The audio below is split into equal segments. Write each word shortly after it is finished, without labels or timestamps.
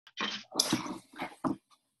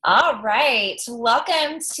All right.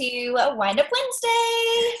 Welcome to Wind Up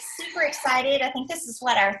Wednesday. Super excited. I think this is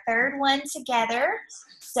our third one together.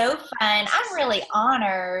 So fun. I'm really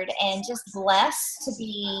honored and just blessed to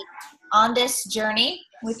be on this journey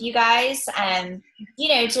with you guys.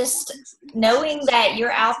 Just knowing that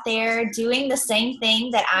you're out there doing the same thing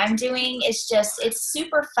that I'm doing is it's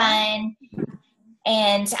super fun.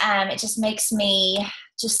 And it just makes me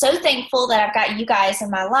just so thankful that I've got you guys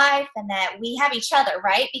in my life and that we have each other,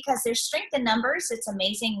 right? Because there's strength in numbers. It's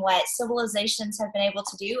amazing what civilizations have been able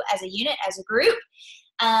to do as a unit, as a group.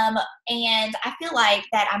 And I feel like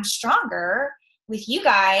that I'm stronger with you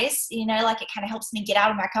guys, like it kind of helps me get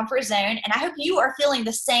out of my comfort zone. And I hope you are feeling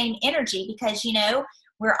the same energy because,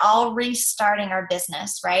 we're all restarting our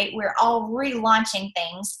business, right? We're all relaunching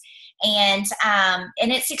things. And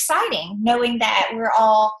it's exciting knowing that we're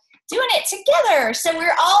all doing it together. So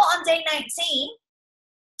we're all on day 19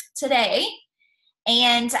 today.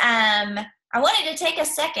 And I wanted to take a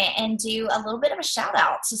second and do a little bit of a shout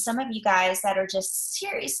out to some of you guys that are just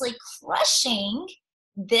seriously crushing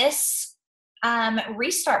this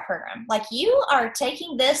restart program. Like you are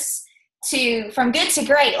taking this from good to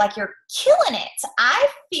great, like you're killing it. I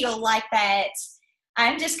feel like that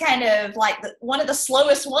I'm just kind of like one of the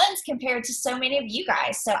slowest ones compared to so many of you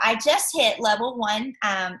guys. So I just hit level 1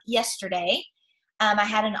 yesterday. I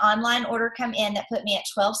had an online order come in that put me at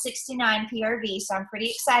 1269 PRV, so I'm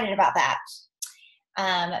pretty excited about that.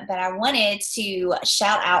 But I wanted to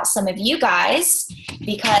shout out some of you guys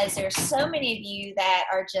because there's so many of you that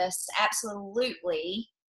are just absolutely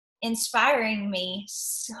inspiring me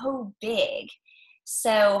so big.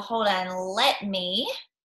 So hold on, let me...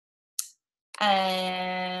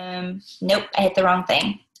 nope, I hit the wrong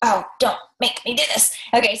thing. Oh, don't make me do this.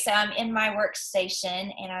 Okay, so I'm in my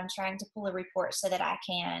workstation and I'm trying to pull a report so that I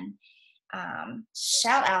can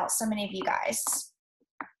shout out so many of you guys.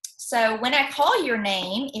 So when I call your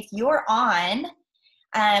name, if you're on,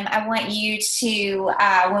 I want you to,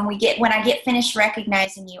 when I get finished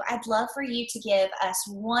recognizing you, I'd love for you to give us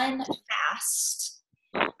one fast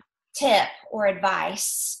tip or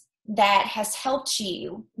advice that has helped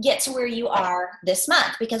you get to where you are this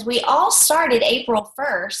month, because we all started April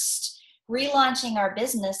 1st relaunching our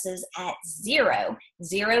businesses at zero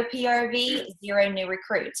PRV, 0 new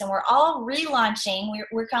recruits. And we're all relaunching.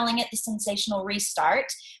 We're calling it the sensational restart,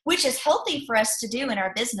 which is healthy for us to do in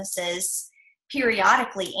our businesses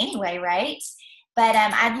periodically anyway, right? But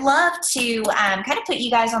I'd love to kind of put you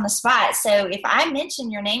guys on the spot. So if I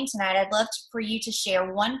mention your name tonight, I'd love for you to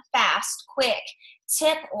share one fast, quick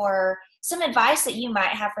tip or some advice that you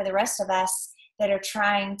might have for the rest of us that are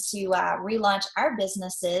trying to relaunch our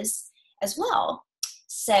businesses as well.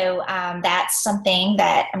 So that's something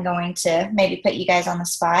that I'm going to maybe put you guys on the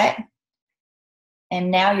spot. And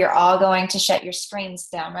now you're all going to shut your screens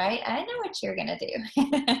down, right? I know what you're going to do.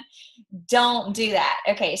 Don't do that.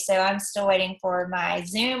 Okay, so I'm still waiting for my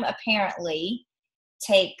Zoom. Apparently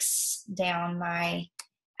takes down my,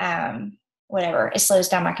 whatever. It slows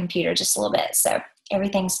down my computer just a little bit. So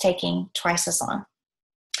everything's taking twice as long.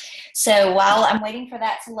 So while I'm waiting for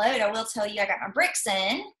that to load, I will tell you I got my bricks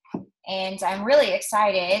in, and I'm really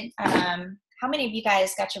excited. How many of you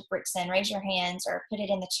guys got your bricks in? Raise your hands or put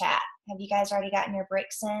it in the chat. Have you guys already gotten your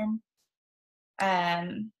bricks in?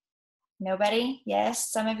 Nobody?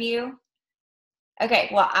 Yes, some of you?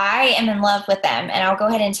 Okay, well, I am in love with them, and I'll go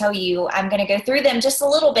ahead and tell you, I'm going to go through them just a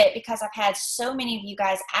little bit because I've had so many of you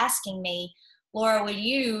guys asking me, Laura, will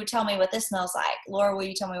you tell me what this smells like? Laura, will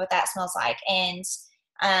you tell me what that smells like? And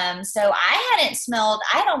so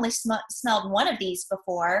I'd only smelled one of these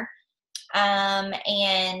before.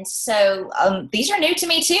 And so these are new to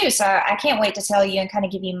me too, so I can't wait to tell you and kind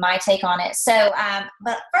of give you my take on it. So,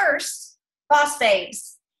 but first, boss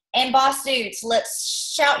babes and boss dudes,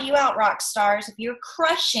 let's shout you out, rock stars. If you're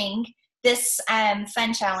crushing this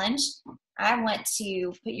fun challenge, I want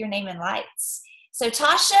to put your name in lights. So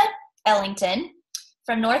Tasha Ellington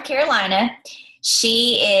from North Carolina,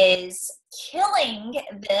 she is killing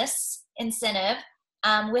this incentive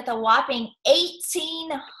with a whopping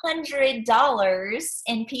 $1,800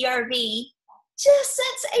 in PRV just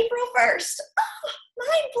since April 1st. Oh,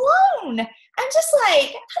 mind blown. I'm just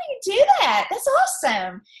like, how do you do that? That's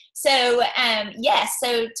awesome. So, yes,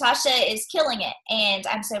 so Tasha is killing it, and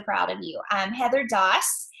I'm so proud of you. Heather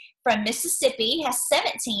Doss from Mississippi has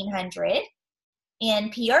 $1,700 in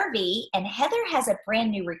PRV, and Heather has a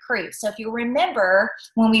brand new recruit. So if you remember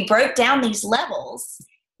when we broke down these levels,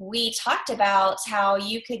 we talked about how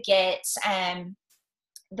you could get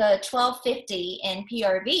the $1,250 in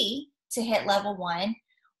PRV to hit level 1,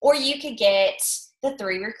 or you could get the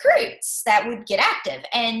 3 recruits that would get active.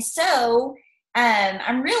 And so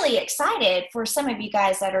I'm really excited for some of you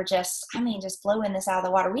guys that are just blowing this out of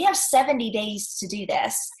the water. We have 70 days to do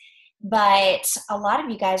this, but a lot of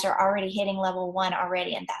you guys are already hitting level 1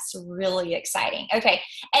 already, and that's really exciting. Okay,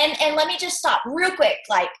 and let me just stop real quick.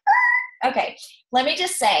 Okay, let me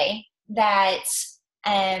just say that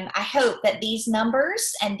I hope that these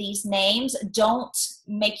numbers and these names don't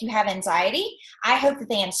make you have anxiety. I hope that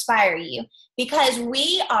they inspire you, because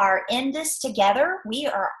we are in this together. We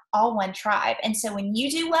are all one tribe. And so when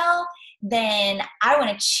you do well, then I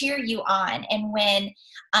want to cheer you on. And when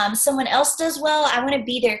someone else does well, I want to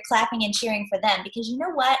be there clapping and cheering for them, because you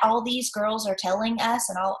know what all these girls are telling us,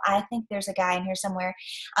 and I think there's a guy in here somewhere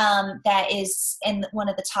that is in one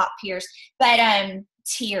of the top peers, but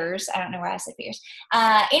tiers. I don't know why I said peers.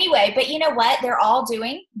 Anyway, but you know what they're all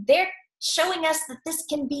doing? They're showing us that this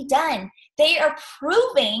can be done. They are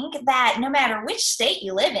proving that no matter which state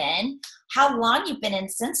you live in, how long you've been in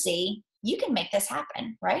Cincy, you can make this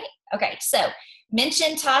happen, right? Okay, so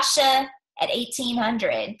mention Tasha at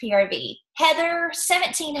 1,800 PRV, Heather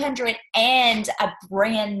 1,700, and a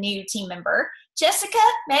brand new team member. Jessica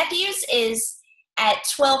Matthews is at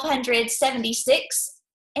 1,276,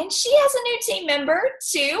 and she has a new team member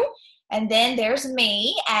too. And then there's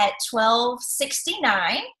me at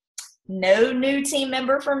 1,269. No new team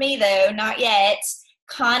member for me though, not yet.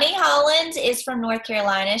 Connie Holland is from North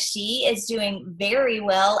Carolina. She is doing very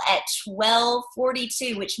well at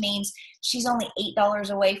 1,242, which means she's only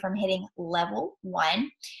 $8 away from hitting level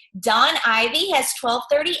 1. Dawn Ivy has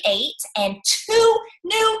 1,238 and 2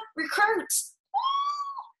 new recruits.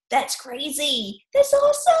 That's crazy. That's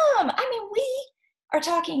awesome. I mean, we are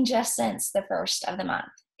talking just since the first of the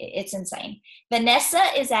month. It's insane. Vanessa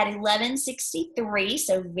is at 1,163,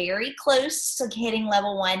 so very close to hitting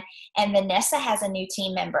level 1. And Vanessa has a new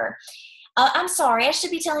team member. I'm sorry, I should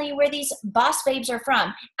be telling you where these boss babes are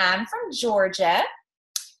from. I'm from Georgia.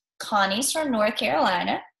 Connie's from North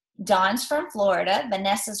Carolina. Dawn's from Florida.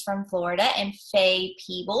 Vanessa's from Florida. And Faye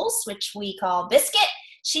Peebles, which we call Biscuit,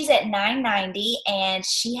 she's at 990, and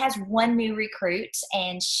she has 1 new recruit,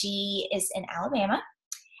 and she is in Alabama.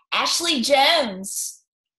 Ashley Jones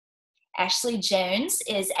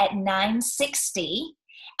is at 960.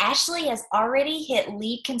 Ashley has already hit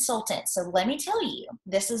lead consultant. So let me tell you,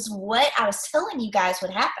 this is what I was telling you guys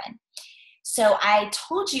would happen. So I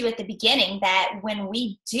told you at the beginning that when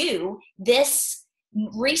we do this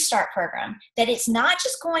restart program, that it's not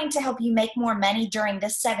just going to help you make more money during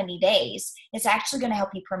this 70 days. It's actually going to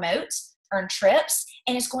help you promote, earn trips,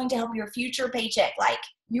 and it's going to help your future paycheck. Like,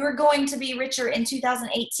 you're going to be richer in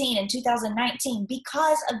 2018 and 2019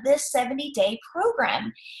 because of this 70-day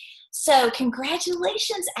program. So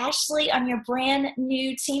congratulations, Ashley, on your brand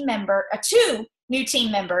new team member, 2 new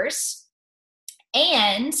team members.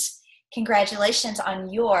 And congratulations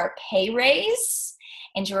on your pay raise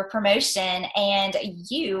and your promotion, and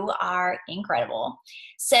you are incredible.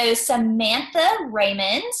 So Samantha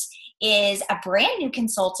Raymond is a brand new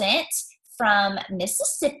consultant from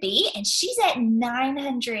Mississippi, and she's at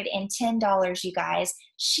 $910, you guys.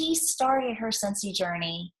 She started her Cincy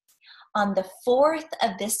journey on the 4th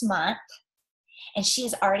of this month, and she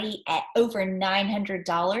is already at over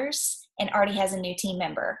 $900 and already has a new team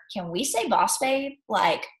member. Can we say boss babe?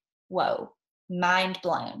 Like, whoa, mind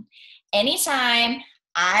blown. Anytime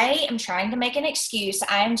I am trying to make an excuse,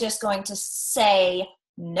 I'm just going to say,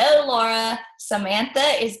 no, Laura,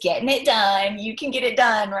 Samantha is getting it done. You can get it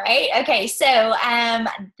done, right? Okay, so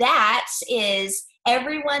that is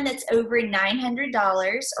everyone that's over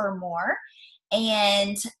 $900 or more.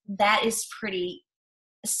 And that is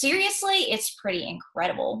it's pretty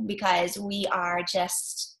incredible, because we are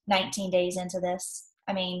just 19 days into this.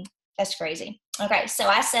 I mean, that's crazy. Okay, so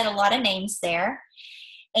I said a lot of names there.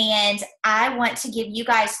 And I want to give you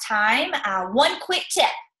guys time. One quick tip.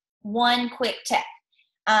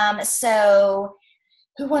 So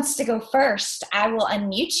who wants to go first? I will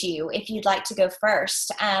unmute you if you'd like to go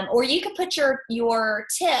first. Or you could put your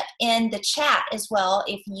tip in the chat as well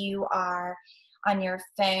if you are on your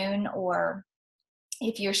phone, or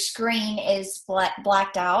if your screen is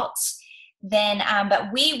blacked out. Then, but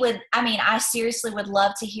I seriously would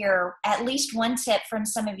love to hear at least one tip from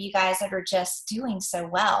some of you guys that are just doing so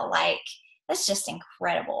well. Like, that's just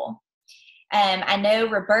incredible. I know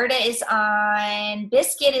Roberta is on,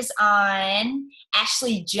 Biscuit is on,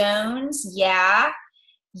 Ashley Jones, yeah,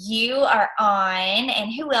 you are on,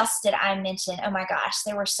 and who else did I mention? Oh my gosh,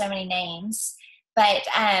 there were so many names. But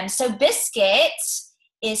so Biscuit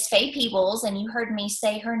is Faye Peebles, and you heard me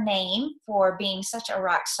say her name for being such a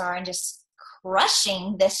rock star and just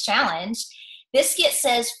crushing this challenge. Biscuit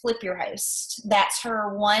says flip your host. That's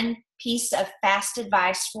her one piece of fast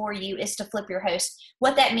advice for you, is to flip your host.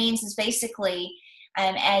 What that means is basically,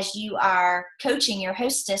 as you are coaching your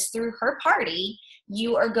hostess through her party,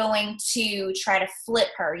 you are going to try to flip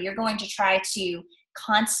her. You're going to try to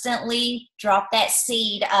constantly drop that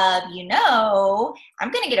seed of,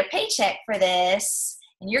 I'm going to get a paycheck for this,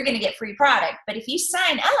 and you're going to get free product. But if you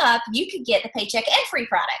sign up, you could get the paycheck and free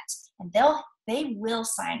product, and they will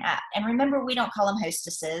sign up. And remember, we don't call them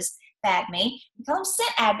hostesses. Bad me. We call them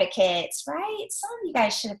scent advocates, right? Some of you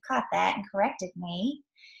guys should have caught that and corrected me.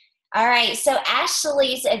 All right, so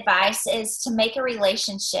Ashley's advice is to make a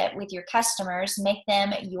relationship with your customers. Make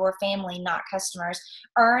them your family, not customers.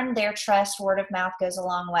 Earn their trust. Word of mouth goes a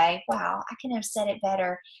long way. Wow, I couldn't have said it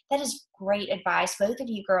better. That is great advice. Both of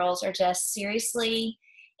you girls are just seriously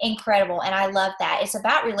incredible, and I love that. It's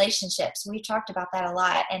about relationships. We've talked about that a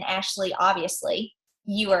lot, and Ashley, obviously,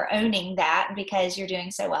 you are owning that because you're doing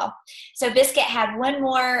so well. So Biscuit had one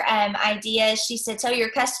more idea. She said, tell your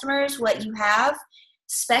customers what you have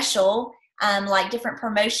special, like different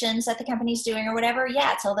promotions that the company's doing or whatever.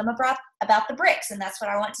 Yeah, tell them about the bricks, and that's what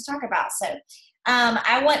I want to talk about. So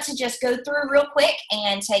I want to just go through real quick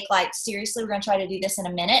and take, seriously, we're going to try to do this in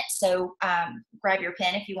a minute, so grab your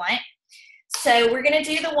pen if you want. So we're going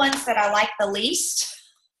to do the ones that I like the least,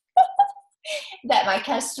 that my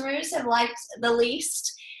customers have liked the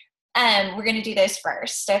least. We're going to do those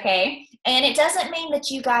first, okay? And it doesn't mean that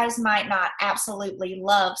you guys might not absolutely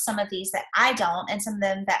love some of these that I don't, and some of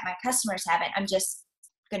them that my customers haven't. I'm just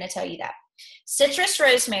going to tell you that. Citrus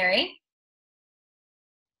rosemary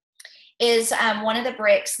is one of the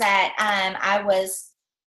bricks that I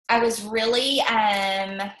was really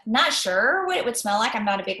not sure what it would smell like. I'm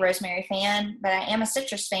not a big rosemary fan, but I am a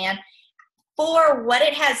citrus fan. For what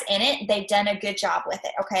it has in it, they've done a good job with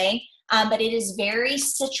it, okay? But it is very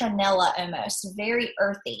citronella almost, very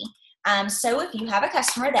earthy. So if you have a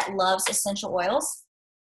customer that loves essential oils,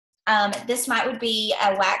 this would be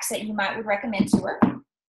a wax that you would recommend to her.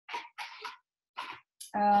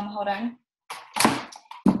 Hold on.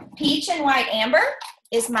 Peach and white amber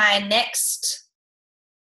is my next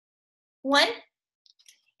one,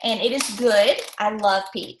 and it is good. I love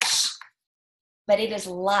peach, but it is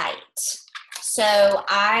light. So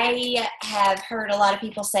I have heard a lot of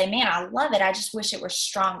people say, man, I love it. I just wish it were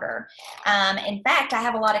stronger. In fact, I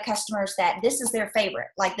have a lot of customers that this is their favorite.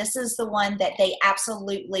 Like, this is the one that they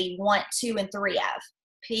absolutely want 2 and 3 of,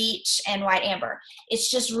 peach and white amber. It's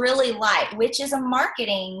just really light, which is a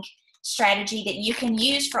marketing strategy that you can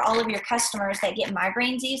use for all of your customers that get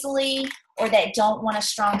migraines easily or that don't want a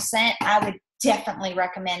strong scent. I would definitely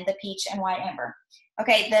recommend the peach and white amber.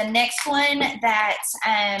 Okay, the next one that,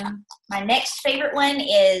 my next favorite one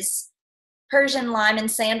is Persian lime and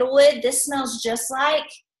sandalwood. This smells just like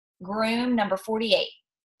Groom number 48.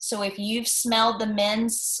 So if you've smelled the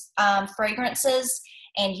men's fragrances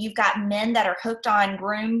and you've got men that are hooked on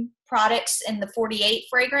Groom products in the 48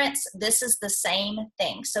 fragrance, this is the same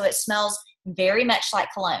thing. So it smells very much like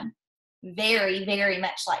cologne. Very, very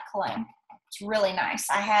much like cologne. It's really nice.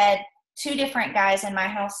 I had 2 different guys in my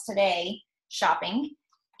house today shopping,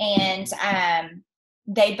 and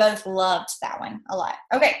they both loved that one a lot.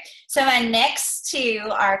 Okay, so my next 2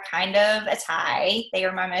 are kind of a tie. They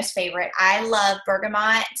are my most favorite. I love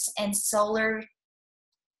bergamot and solar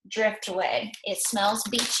driftwood. It smells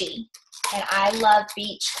beachy, and I love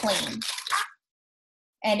beach clean,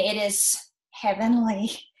 and it is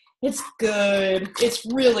heavenly. It's good. It's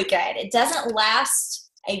really good. It doesn't last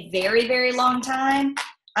a very, very long time,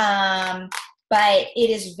 but it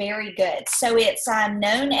is very good. So it's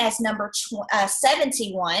known as number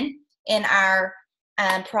 71 in our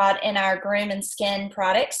in our Groom and Skin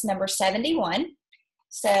products, number 71.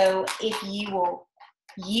 So if you will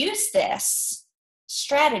use this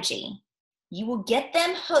strategy, you will get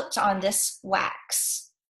them hooked on this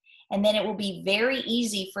wax, and then it will be very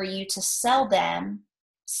easy for you to sell them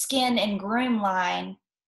Skin and Groom line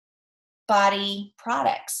body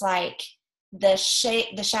products like the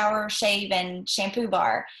shower, shave, and shampoo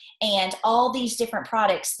bar, and all these different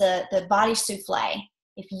products, the body souffle.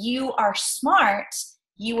 If you are smart,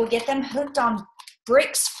 you will get them hooked on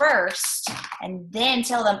bricks first, and then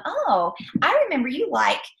tell them, oh, I remember you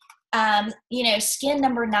like, Skin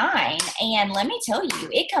number 9, and let me tell you,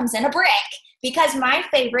 it comes in a brick, because my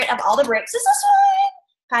favorite of all the bricks is this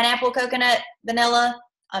one. Pineapple, coconut, vanilla,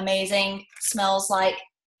 amazing. Smells like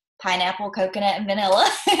pineapple, coconut, and vanilla.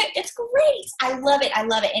 It's great. I love it. I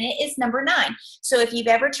love it. And it is number 9. So if you've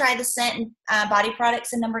ever tried the scent and body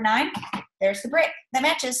products in number 9, there's the brick that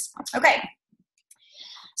matches. Okay.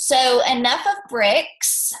 So enough of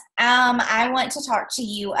bricks. I want to talk to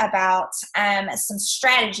you about some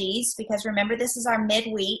strategies, because remember, this is our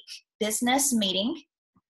midweek business meeting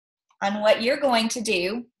on what you're going to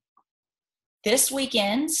do this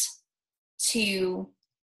weekend to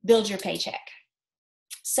build your paycheck.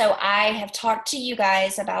 So I have talked to you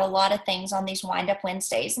guys about a lot of things on these Wind Up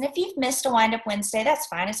Wednesdays. And if you've missed a Wind Up Wednesday, that's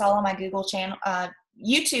fine. It's all on my Google channel,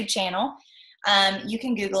 YouTube channel. You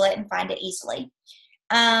can Google it and find it easily.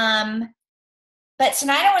 But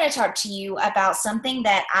tonight I want to talk to you about something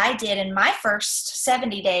that I did in my first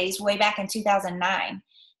 70 days way back in 2009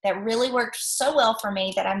 that really worked so well for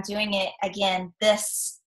me that I'm doing it again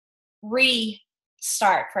this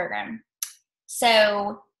restart program.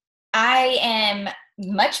 So I am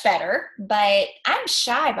much better, but I'm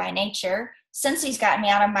shy by nature. Since he's gotten me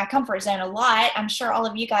out of my comfort zone a lot, I'm sure all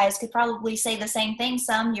of you guys could probably say the same thing,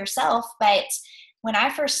 some yourself, but when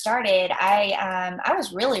I first started, I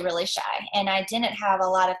was really, really shy, and I didn't have a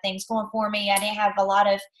lot of things going for me. I didn't have a lot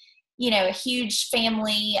of, a huge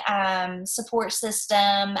family support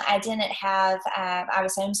system. I didn't have, I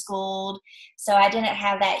was homeschooled, so I didn't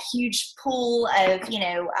have that huge pool of,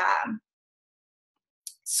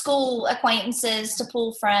 school acquaintances to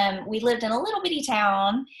pull from. We lived in a little bitty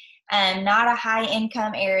town, not a high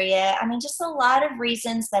income area. I mean, just a lot of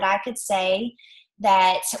reasons that I could say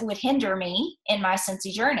that would hinder me in my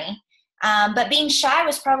Cincy journey. But being shy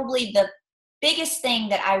was probably the biggest thing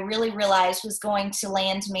that I really realized was going to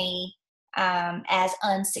land me as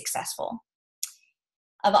unsuccessful.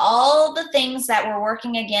 Of all the things that were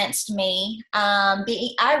working against me,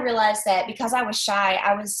 I realized that because I was shy,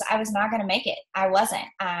 I was not going to make it. I wasn't.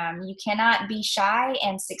 You cannot be shy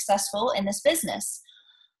and successful in this business,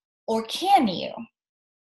 or can you?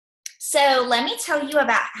 So let me tell you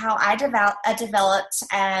about how I developed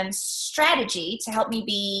strategy to help me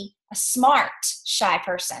be a smart, shy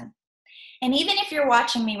person. And even if you're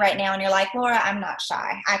watching me right now and you're like, Laura, I'm not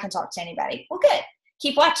shy, I can talk to anybody. Well, good.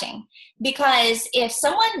 Keep watching. Because if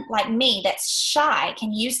someone like me that's shy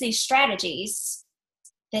can use these strategies,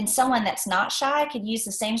 then someone that's not shy could use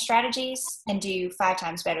the same strategies and do 5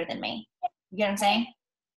 times better than me. You get what I'm saying?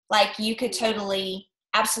 Like, you could totally,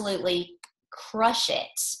 absolutely crush it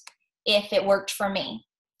if it worked for me.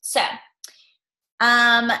 So,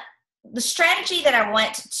 the strategy that I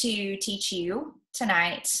want to teach you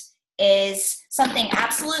tonight is something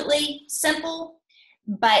absolutely simple,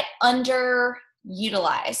 but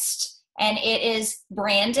underutilized. And it is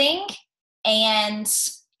branding and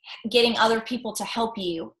getting other people to help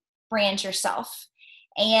you brand yourself.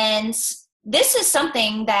 And this is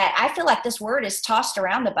something that I feel like this word is tossed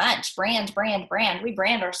around a bunch. Brand, brand, brand. We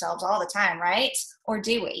brand ourselves all the time, right? Or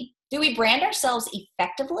do we? Do we brand ourselves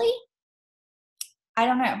effectively? I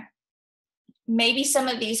don't know. Maybe some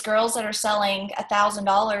of these girls that are selling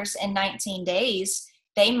 $1,000 in 19 days,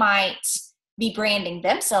 they might be branding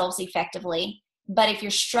themselves effectively. But if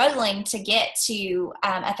you're struggling to get to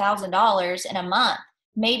 $1,000 in a month,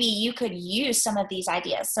 maybe you could use some of these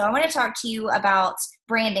ideas. So I want to talk to you about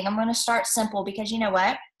branding. I'm going to start simple, because you know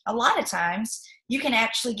what? A lot of times you can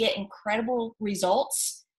actually get incredible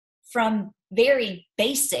results from very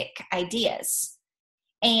basic ideas.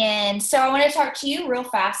 And so I want to talk to you real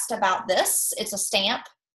fast about this. It's a stamp,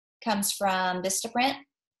 comes from Vistaprint.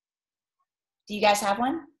 Do you guys have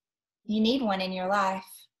one? You need one in your life.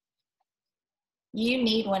 You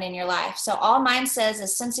need one in your life. So all mine says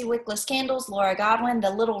is Cincy Wickless Candles, Laura Godwin.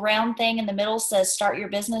 The little round thing in the middle says start your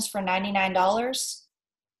business for $99.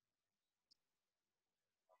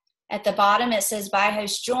 At the bottom, it says buy,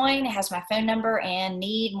 host, join. It has my phone number, and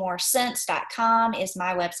needmoresense.com is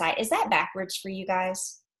my website. Is that backwards for you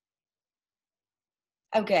guys?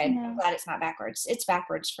 Oh, good. No. I'm glad it's not backwards. It's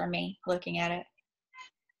backwards for me looking at it.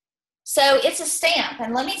 So it's a stamp,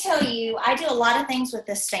 and let me tell you, I do a lot of things with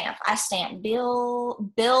this stamp. I stamp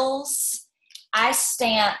bills. I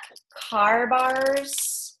stamp car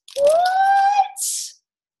bars. What?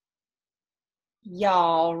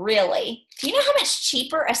 Y'all, really? Do you know how much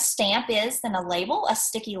cheaper a stamp is than a label, a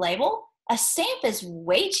sticky label? A stamp is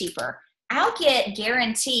way cheaper. I'll get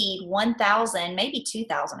guaranteed 1,000, maybe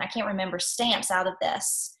 2,000, I can't remember, stamps out of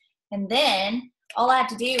this. And then all I have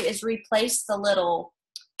to do is replace the little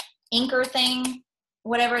inker thing,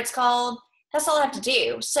 whatever it's called. That's all I have to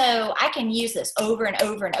do. So I can use this over and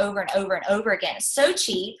over and over and over and over again. It's so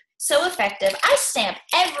cheap, so effective. I stamp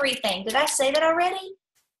everything. Did I say that already?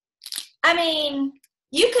 I mean,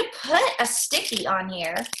 you could put a sticky on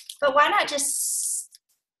here, but why not just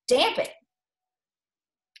stamp it?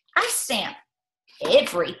 I stamp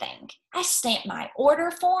everything. I stamp my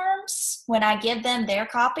order forms. When I give them their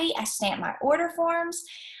copy, I stamp my order forms.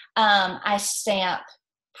 I stamp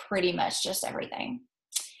pretty much just everything.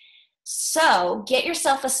 So get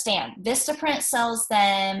yourself a stamp. Vistaprint sells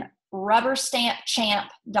them.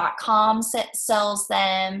 Rubberstampchamp.com sells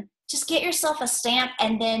them. Just get yourself a stamp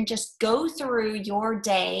and then just go through your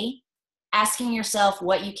day asking yourself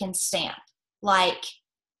what you can stamp. Like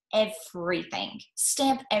everything.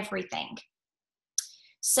 Stamp everything.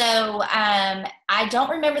 So I don't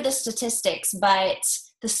remember the statistics, but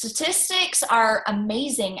the statistics are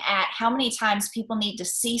amazing at how many times people need to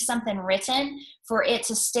see something written for it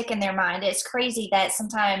to stick in their mind. It's crazy that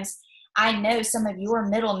sometimes I know some of your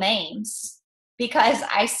middle names because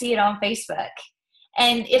I see it on Facebook.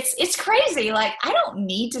 And it's crazy. Like, I don't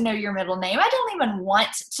need to know your middle name. I don't even want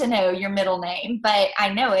to know your middle name, but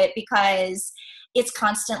I know it because it's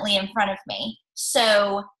constantly in front of me.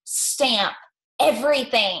 So stamp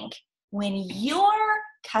everything. When your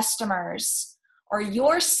customers or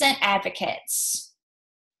your scent advocates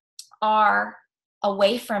are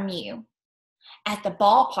away from you at the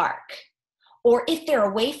ballpark, or if they're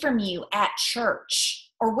away from you at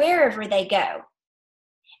church or wherever they go,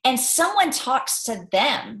 and someone talks to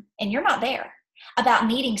them and you're not there about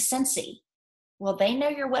needing Scentsy, will they know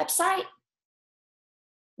your website?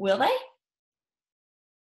 Will they?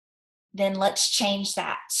 Then let's change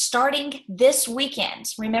that. Starting this weekend,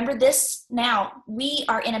 remember this now, we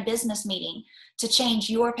are in a business meeting to change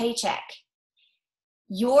your paycheck.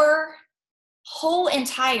 Your whole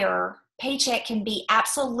entire paycheck can be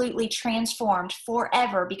absolutely transformed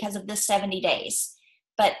forever because of this 70 days.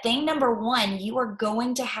 But thing number one, you are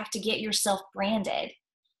going to have to get yourself branded.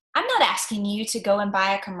 I'm not asking you to go and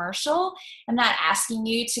buy a commercial. I'm not asking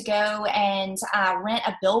you to go and rent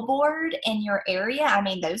a billboard in your area. I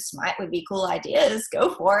mean, those would be cool ideas.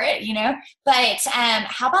 Go for it, you know. But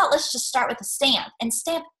how about let's just start with a stamp and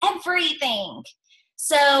stamp everything.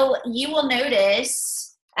 So you will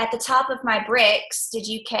notice at the top of my bricks, did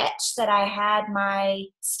you catch that I had my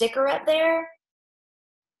sticker up there?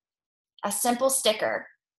 A simple sticker.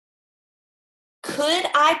 Could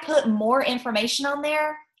I put more information on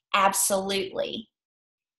there? Absolutely.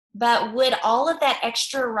 But would all of that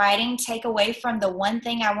extra writing take away from the one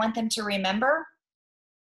thing I want them to remember?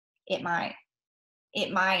 It might.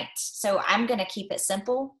 It might. So I'm going to keep it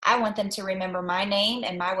simple. I want them to remember my name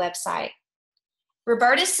and my website.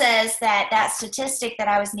 Roberta says that statistic that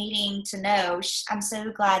I was needing to know, I'm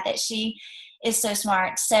so glad that she is so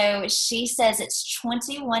smart. So she says it's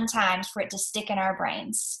 21 times for it to stick in our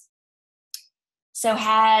brains. So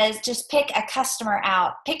just pick a customer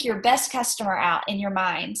out. Pick your best customer out in your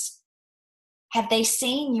mind. Have they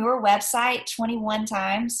seen your website 21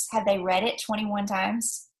 times? Have they read it 21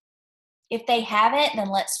 times? If they haven't,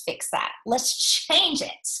 then let's fix that. Let's change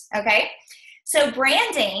it, okay? So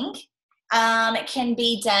branding can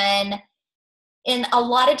be done in a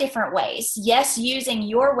lot of different ways. Yes, using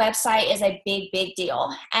your website is a big, big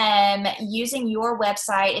deal. Using your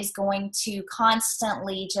website is going to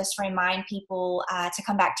constantly just remind people to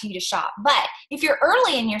come back to you to shop. But if you're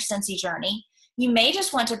early in your Scentsy journey, you may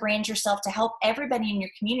just want to brand yourself to help everybody in your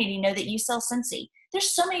community know that you sell Scentsy.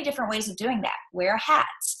 There's so many different ways of doing that. Wear a hat,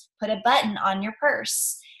 put a button on your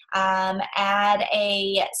purse, add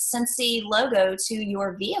a Scentsy logo to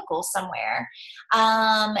your vehicle somewhere.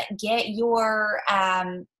 Get your,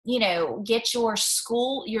 get your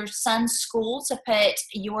son's school to put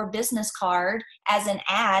your business card as an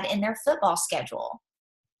ad in their football schedule.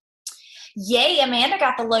 Yay, Amanda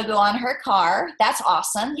got the logo on her car. That's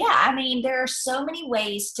awesome. Yeah, I mean, there are so many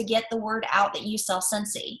ways to get the word out that you sell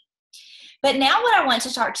Scentsy. But now what I want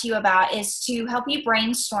to talk to you about is to help you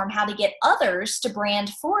brainstorm how to get others to brand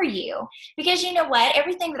for you. Because you know what?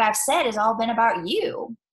 Everything that I've said has all been about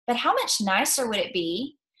you. But how much nicer would it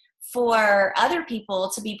be for other people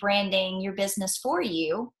to be branding your business for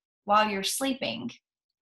you while you're sleeping?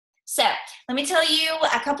 So let me tell you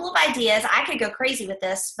a couple of ideas. I could go crazy with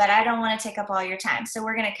this, but I don't want to take up all your time. So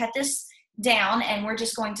we're going to cut this down and we're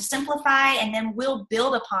just going to simplify, and then we'll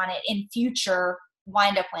build upon it in future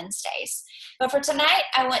Wind Up Wednesdays. But for tonight,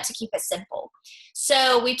 I want to keep it simple.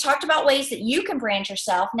 So we talked about ways that you can brand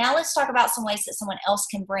yourself. Now let's talk about some ways that someone else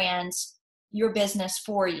can brand your business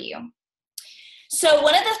for you. So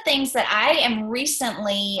one of the things that I am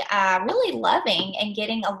recently really loving and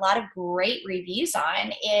getting a lot of great reviews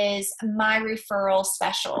on is my referral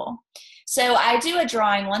special. So I do a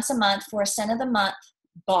drawing once a month for a Scent of the Month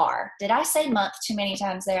bar. Did I say month too many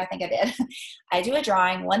times there? I think I did. I do a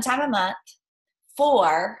drawing one time a month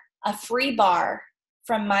for a free bar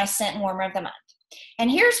from my Scent Warmer of the Month.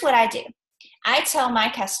 And here's what I do. I tell my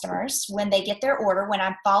customers when they get their order, when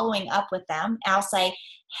I'm following up with them, I'll say,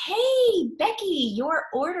 hey, Becky, your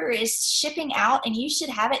order is shipping out and you should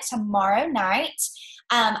have it tomorrow night.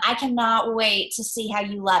 I cannot wait to see how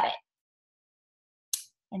you love it.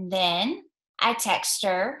 And then I text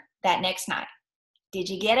her that next night. Did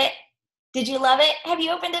you get it? Did you love it? Have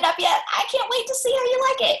you opened it up yet? I can't wait to see how you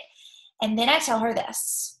like it. And then I tell her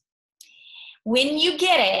this. When you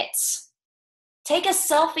get it, take a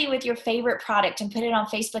selfie with your favorite product and put it on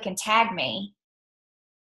Facebook and tag me.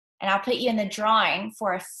 And I'll put you in the drawing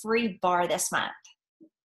for a free bar this month.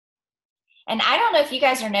 And I don't know if you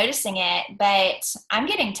guys are noticing it, but I'm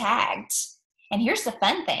getting tagged. And here's the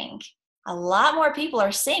fun thing. A lot more people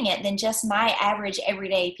are seeing it than just my average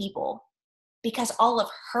everyday people, because all of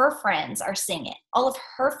her friends are seeing it. All of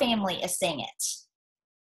her family is seeing it.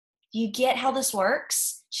 You get how this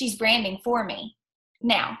works? She's branding for me.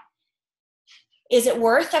 Now, is it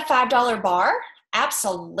worth a $5 bar?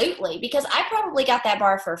 Absolutely, because I probably got that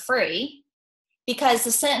bar for free because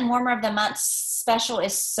the Scent and Warmer of the Month special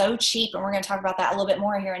is so cheap, and we're going to talk about that a little bit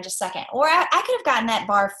more here in just a second. Or I could have gotten that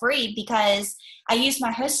bar free because I used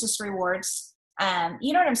my Hostess rewards.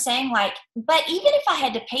 You know what I'm saying? But even if I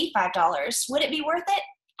had to pay $5, would it be worth it?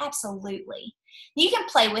 Absolutely. You can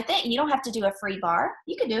play with it. You don't have to do a free bar.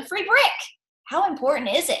 You can do a free brick. How important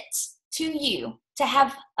is it to you to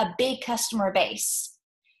have a big customer base?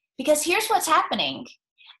 Because here's what's happening.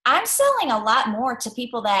 I'm selling a lot more to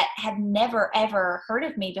people that have never, ever heard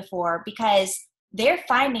of me before because they're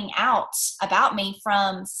finding out about me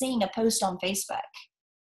from seeing a post on Facebook.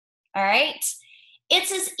 All right?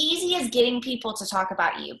 It's as easy as getting people to talk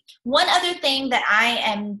about you. One other thing that I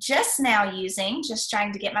am just now using, just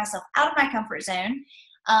trying to get myself out of my comfort zone,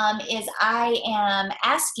 is I am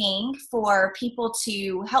asking for people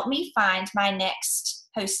to help me find my next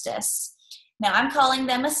hostess. Now, I'm calling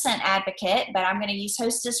them a scent advocate, but I'm going to use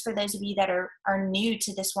hostess for those of you that are new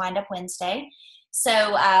to this Wind Up Wednesday. So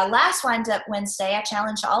last Wind Up Wednesday, I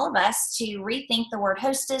challenged all of us to rethink the word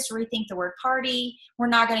hostess, rethink the word party. We're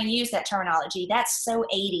not going to use that terminology. That's so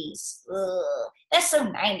 80s. Ugh. That's so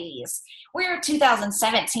 90s. We're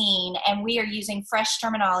 2017, and we are using fresh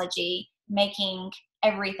terminology, making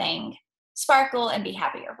everything sparkle and be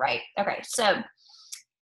happier, right? Okay, so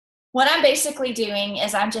what I'm basically doing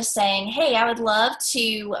is I'm just saying, hey, I would love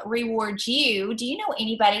to reward you. Do you know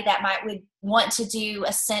anybody that would want to do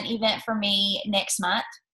a scent event for me next month?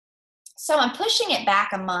 So I'm pushing it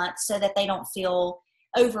back a month so that they don't feel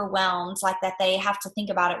overwhelmed, like that they have to think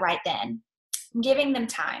about it right then. I'm giving them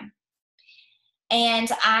time. And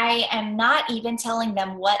I am not even telling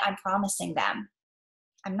them what I'm promising them.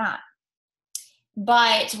 I'm not.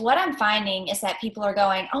 But what I'm finding is that people are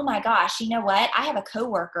going, oh my gosh, you know what? I have a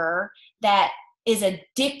coworker that is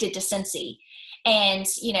addicted to Scentsy. And,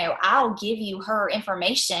 I'll give you her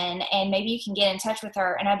information and maybe you can get in touch with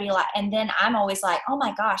her. And I'd be like, and then I'm always like, oh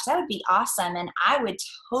my gosh, that would be awesome. And I would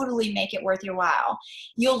totally make it worth your while.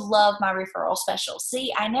 You'll love my referral special.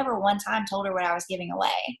 See, I never one time told her what I was giving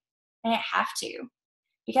away. And I have to,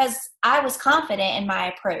 because I was confident in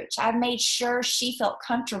my approach. I made sure she felt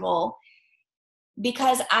comfortable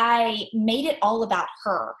because I made it all about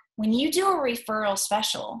her. When you do a referral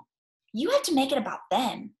special, you have to make it about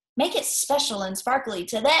them. Make it special and sparkly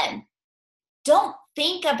to them. Don't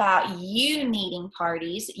think about you needing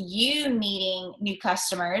parties, you needing new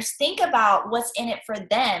customers. Think about what's in it for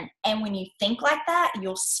them. And when you think like that,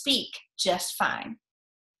 you'll speak just fine.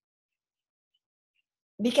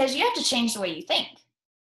 Because you have to change the way you think.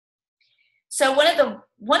 So one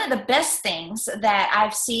of the best things that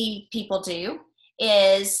I've seen people do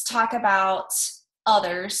is talk about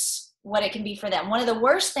others, what it can be for them. One of the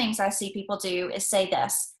worst things I see people do is say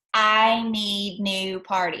this: I need new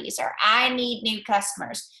parties, or I need new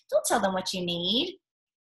customers. Don't tell them what you need.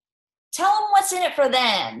 Tell them what's in it for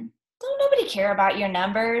them. Don't nobody care about your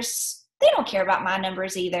numbers. They don't care about my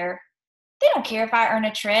numbers either. They don't care if I earn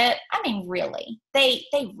a trip. I mean, really, they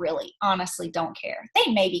really honestly don't care.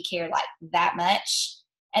 They maybe care like that much,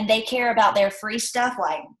 and they care about their free stuff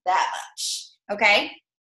like that much. Okay?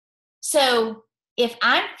 So if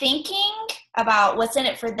I'm thinking about what's in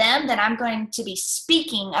it for them, then I'm going to be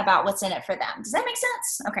speaking about what's in it for them. Does that make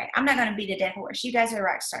sense? Okay, I'm not going to beat a dead horse. You guys are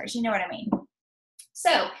rock stars. You know what I mean.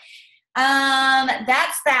 So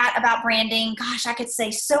that's that about branding. Gosh, I could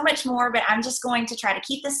say so much more, but I'm just going to try to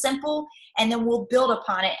keep this simple, and then we'll build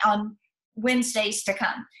upon it on Wednesdays to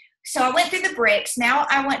come. So I went through the bricks. Now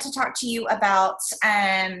I want to talk to you about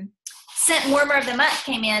Scent Warmer of the Month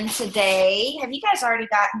came in today. Have you guys already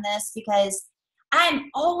gotten this? Because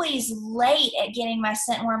I'm always late at getting my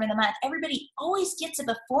Scent Warmer of the Month. Everybody always gets it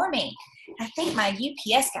before me. I think my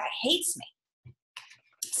UPS guy hates me.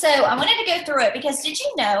 So I wanted to go through it because did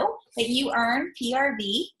you know that you earn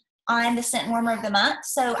PRV on the Scent Warmer of the Month?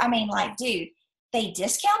 So, I mean, like, dude, they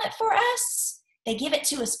discount it for us. they give it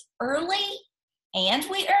to us early and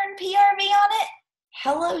we earn PRV on it.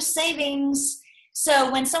 Hello, savings.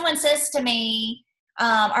 So when someone says to me,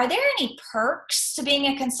 are there any perks to being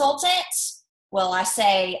a consultant? Well, I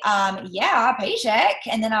say, yeah, paycheck.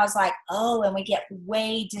 And then I was like, oh, and we get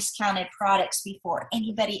way discounted products before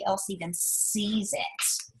anybody else even sees it.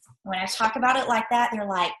 When I talk about it like that, they're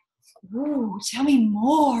like, ooh, tell me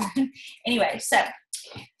more. Anyway, so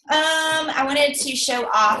I wanted to show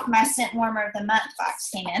off my scent warmer of the month box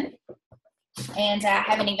came in. And I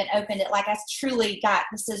haven't even opened it. Like, I truly got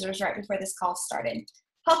the scissors right before this call started.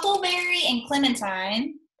 Huckleberry and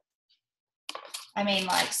clementine. I mean,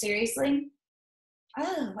 like, seriously?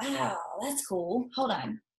 Oh, wow, that's cool. Hold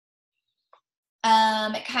on.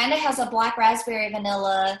 It kind of has a black raspberry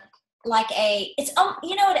vanilla, like it's,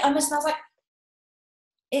 you know what it almost smells like?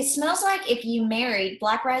 It smells like if you married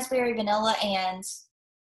black raspberry vanilla and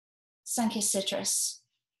sun-kissed citrus.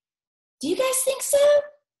 Do you guys think so?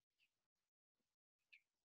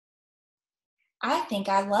 I think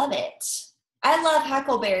I love it. I love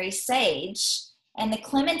huckleberry sage, and the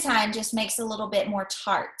clementine just makes it a little bit more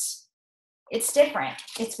tart. It's different.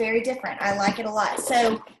 It's very different. I like it a lot.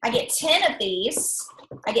 So I get 10 of these.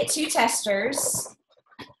 I get 2 testers,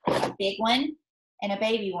 a big one and a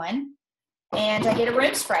baby one. And I get a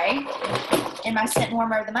room spray in my scent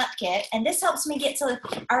warmer of the month kit. And this helps me get to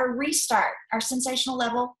our restart, our sensational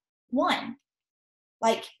level 1.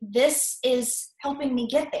 Like, this is helping me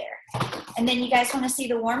get there. And then you guys want to see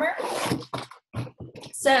the warmer?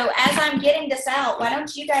 So as I'm getting this out, why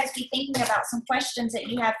don't you guys be thinking about some questions that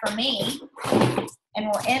you have for me, and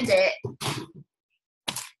we'll end it.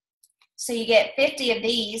 So you get 50 of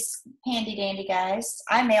these handy dandy guys.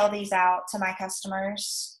 I mail these out to my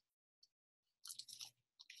customers,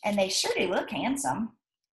 and they sure do look handsome.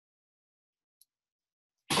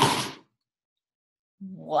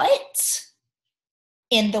 What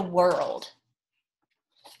in the world?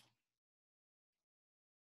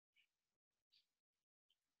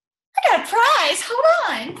 I got a prize. Hold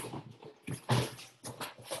on.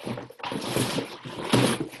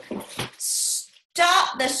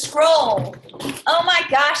 Stop the scroll. Oh my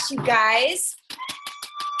gosh, you guys.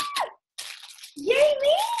 Yay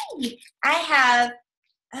me. I have,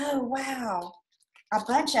 oh wow, a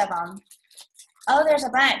bunch of them. Oh, there's a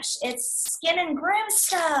bunch. It's skin and groom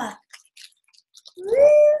stuff.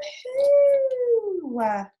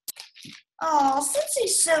 Woohoo. Oh,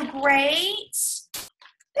 Cincy's so great.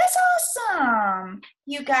 That's awesome,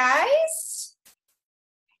 you guys.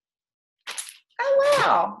 Oh,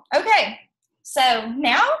 wow. Okay, so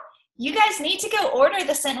now you guys need to go order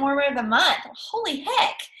the scent warmer of the month. Holy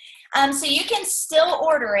heck. So you can still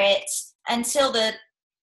order it until the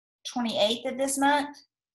 28th of this month.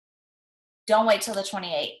 Don't wait till the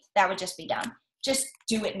 28th. That would just be dumb. Just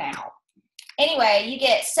do it now. Anyway, you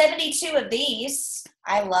get 72 of these.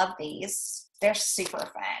 I love these. They're super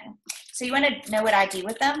fun. So you want to know what I do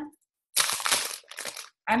with them?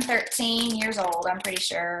 I'm 13 years old. I'm pretty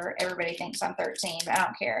sure everybody thinks I'm 13, but I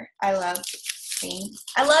don't care. I love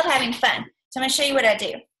having fun. So I'm going to show you what I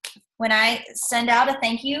do. When I send out a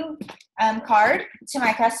thank you card to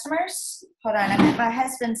my customers, hold on, I'm at my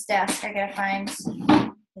husband's desk. I got to find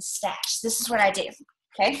his stash. This is what I do,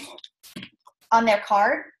 okay? On their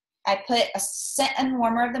card, I put a scent and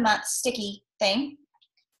warmer of the month sticky thing,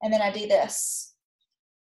 and then I do this.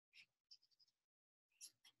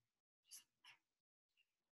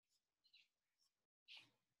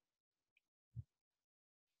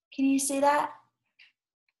 Can you see that?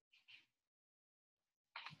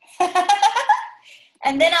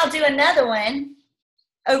 And then I'll do another one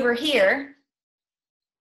over here,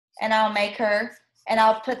 and I'll make her, and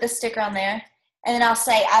I'll put the sticker on there, and then I'll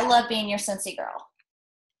say, I love being your Scentsy girl.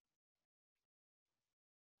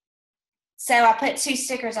 So I put 2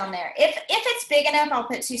 stickers on there. If it's big enough, I'll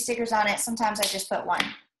put 2 stickers on it. Sometimes I just put 1.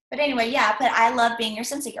 But anyway, yeah, I put I love being your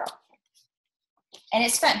Scentsy girl. And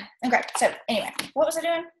it's fun. Okay, so anyway, what was I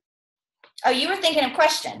doing? Oh, you were thinking of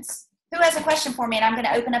questions. Who has a question for me? And I'm going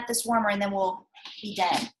to open up this warmer and then we'll be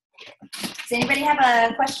done. Does anybody have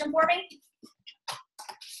a question for me?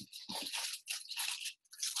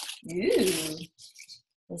 Ooh,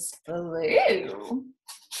 it's blue.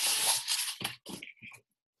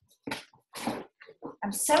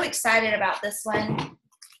 I'm so excited about this one.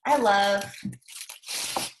 I love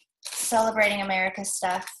celebrating America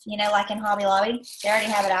stuff. You know, like in Hobby Lobby, they already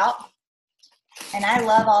have it out. And I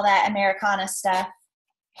love all that Americana stuff.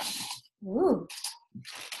 Ooh,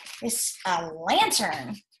 it's a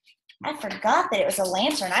lantern. I forgot that it was a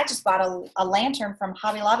lantern. I just bought a lantern from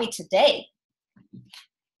Hobby Lobby today.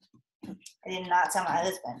 I did not tell my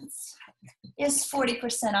husband's. It's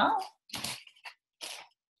 40% off.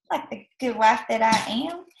 like the good wife that I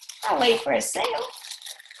am. I'll wait for a sale.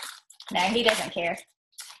 No, he doesn't care.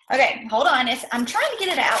 Okay, hold on. I'm trying to get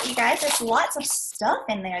it out, you guys. There's lots of stuff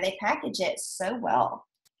in there. They package it so well.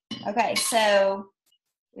 Okay, so,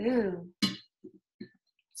 ooh,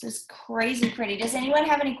 this is crazy pretty. Does anyone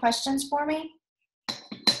have any questions for me?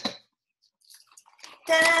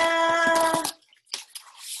 Ta-da!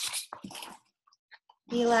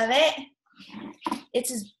 Do you love it?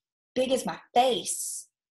 It's as big as my face.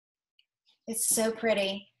 It's so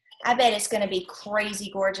pretty. I bet it's going to be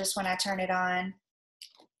crazy gorgeous when I turn it on.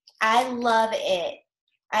 I love it.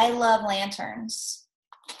 I love lanterns.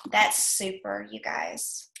 That's super, you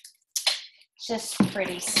guys. Just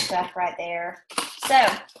pretty stuff right there. So,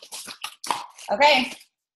 okay.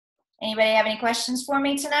 Anybody have any questions for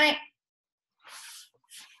me tonight?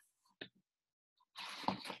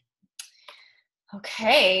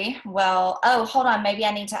 Okay, well, oh, hold on. Maybe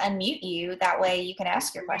I need to unmute you. That way you can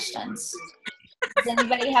ask your questions. Does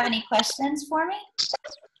anybody have any questions for me?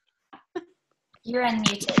 You're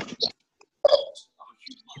unmuted.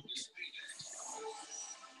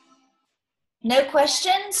 No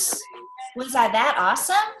questions? Was I that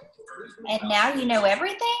awesome? And now you know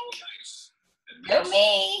everything? Go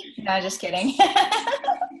me. No, just kidding.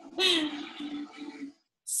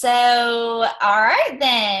 So, all right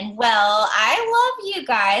then. Well, I love you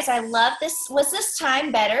guys. I love this. Was this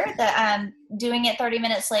time better? Doing it 30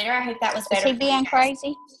 minutes later. I hope that was better. Is he being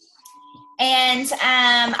crazy? And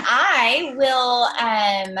I will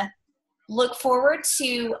look forward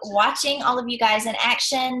to watching all of you guys in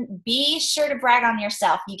action. Be sure to brag on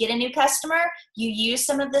yourself. You get a new customer, you use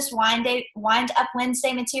some of this Wind Up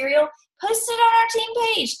Wednesday material, post it on our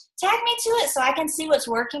team page. Tag me to it so I can see what's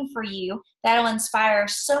working for you. That'll inspire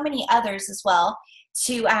so many others as well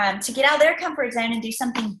to get out of their comfort zone and do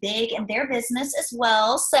something big in their business as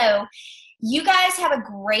well. So you guys have a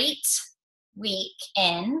great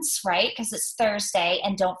weekend, right? Because it's Thursday.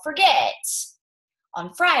 And don't forget,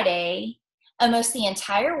 on Friday, almost the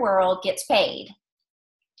entire world gets paid.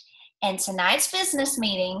 And tonight's business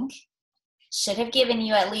meeting should have given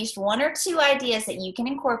you at least 1 or 2 ideas that you can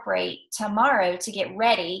incorporate tomorrow to get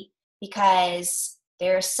ready, because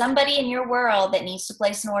there's somebody in your world that needs to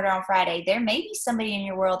place an order on Friday. There may be somebody in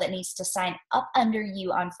your world that needs to sign up under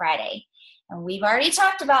you on Friday. And we've already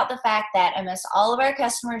talked about the fact that almost all of our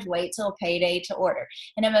customers wait till payday to order.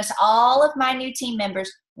 And almost all of my new team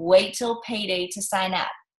members wait till payday to sign up.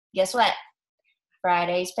 Guess what?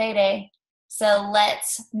 Friday's payday. So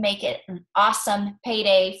let's make it an awesome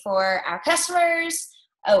payday for our customers,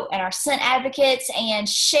 and our scent advocates, and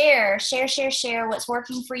share what's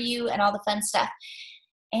working for you and all the fun stuff.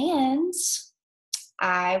 And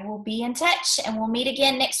I will be in touch, and we'll meet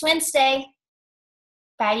again next Wednesday.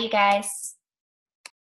 Bye, you guys.